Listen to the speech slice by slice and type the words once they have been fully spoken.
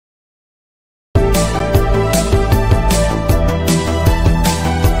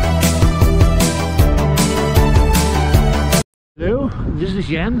is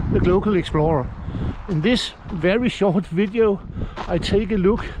Jan, the local explorer. In this very short video, I take a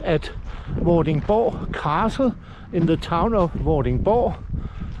look at Vordingborg Castle in the town of Vordingborg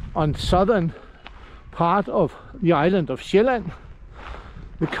on southern part of the island of Sjælland.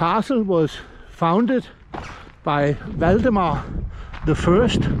 The castle was founded by Valdemar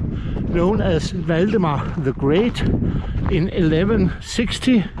I, known as Valdemar the Great, in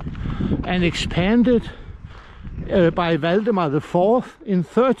 1160 and expanded by Valdemar IV in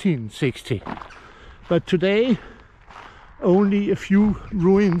 1360. But today only a few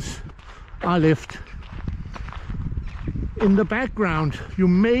ruins are left. In the background you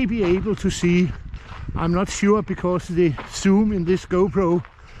may be able to see, I'm not sure because the zoom in this GoPro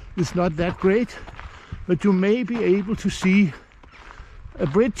is not that great, but you may be able to see a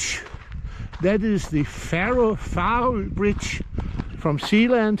bridge. That is the Faroe Bridge from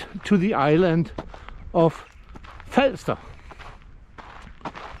Zealand to the island of Falster.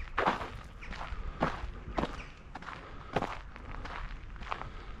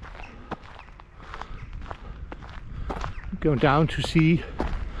 Go down to see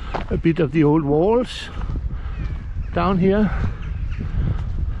a bit of the old walls down here.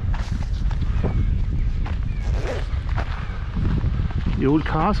 The old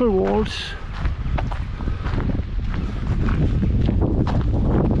castle walls.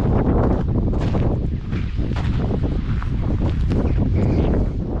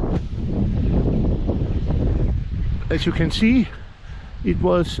 As you can see, it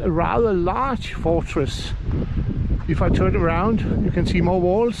was a rather large fortress. If I turn around, you can see more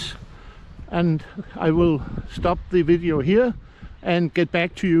walls, and I will stop the video here and get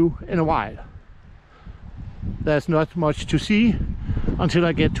back to you in a while. There's not much to see until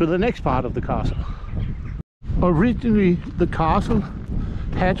I get to the next part of the castle. Originally, the castle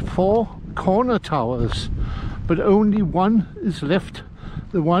had 4 corner towers, but only one is left,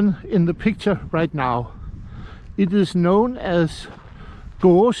 the one in the picture right now. It is known as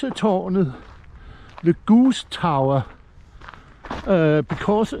Gåsetårnet, the Goose Tower,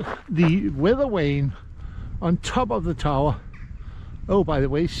 because the weather vane on top of the tower. Oh, by the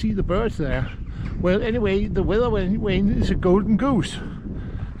way, see the birds there. Well, anyway, the weather vane is a golden goose,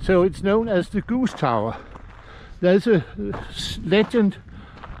 so it's known as the Goose Tower. There's a legend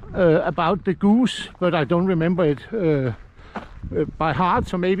about the goose, but I don't remember it by heart,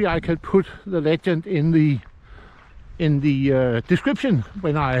 so maybe I could put the legend in the description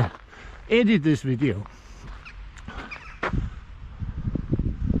when I edit this video. A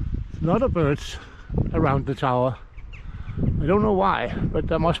lot of birds around the tower. I don't know why, but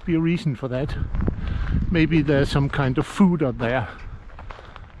there must be a reason for that. Maybe there's some kind of food up there.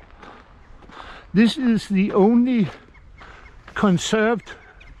 This is the only conserved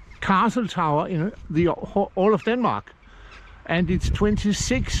castle tower in all of Denmark, and it's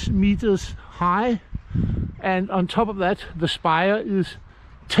 26 meters high, and on top of that the spire is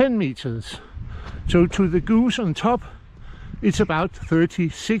 10 meters. So to the goose on top, it's about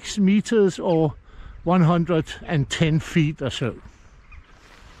 36 meters or 110 feet or so.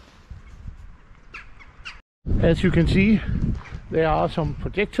 As you can see, there are some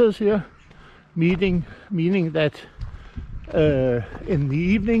projectors here, meaning that in the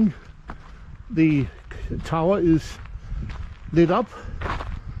evening the tower is lit up.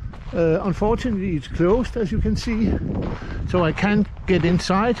 Unfortunately, it's closed, as you can see, so I can't get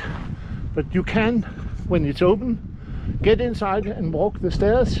inside, but you can, when it's open, get inside and walk the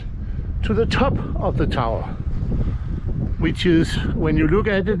stairs to the top of the tower, which is, when you look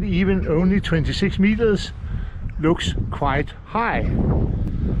at it, even only 26 meters, looks quite high.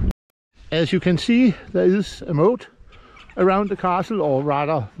 As you can see, there is a moat around the castle, or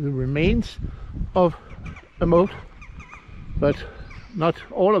rather the remains of a moat, but not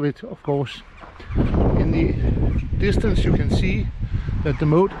all of it, of course. In the distance you can see that the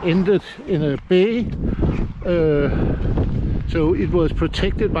moat ended in a bay, so it was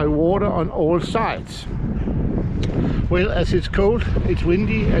protected by water on all sides. Well, as it's cold, it's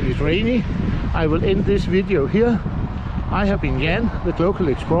windy and it's rainy, I will end this video here. I have been Jan, the local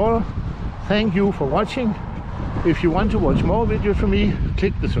explorer. Thank you for watching. If you want to watch more videos from me,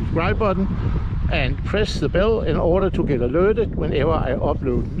 click the subscribe button and press the bell in order to get alerted whenever I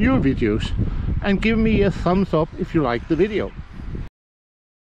upload new videos, and give me a thumbs up if you like the video.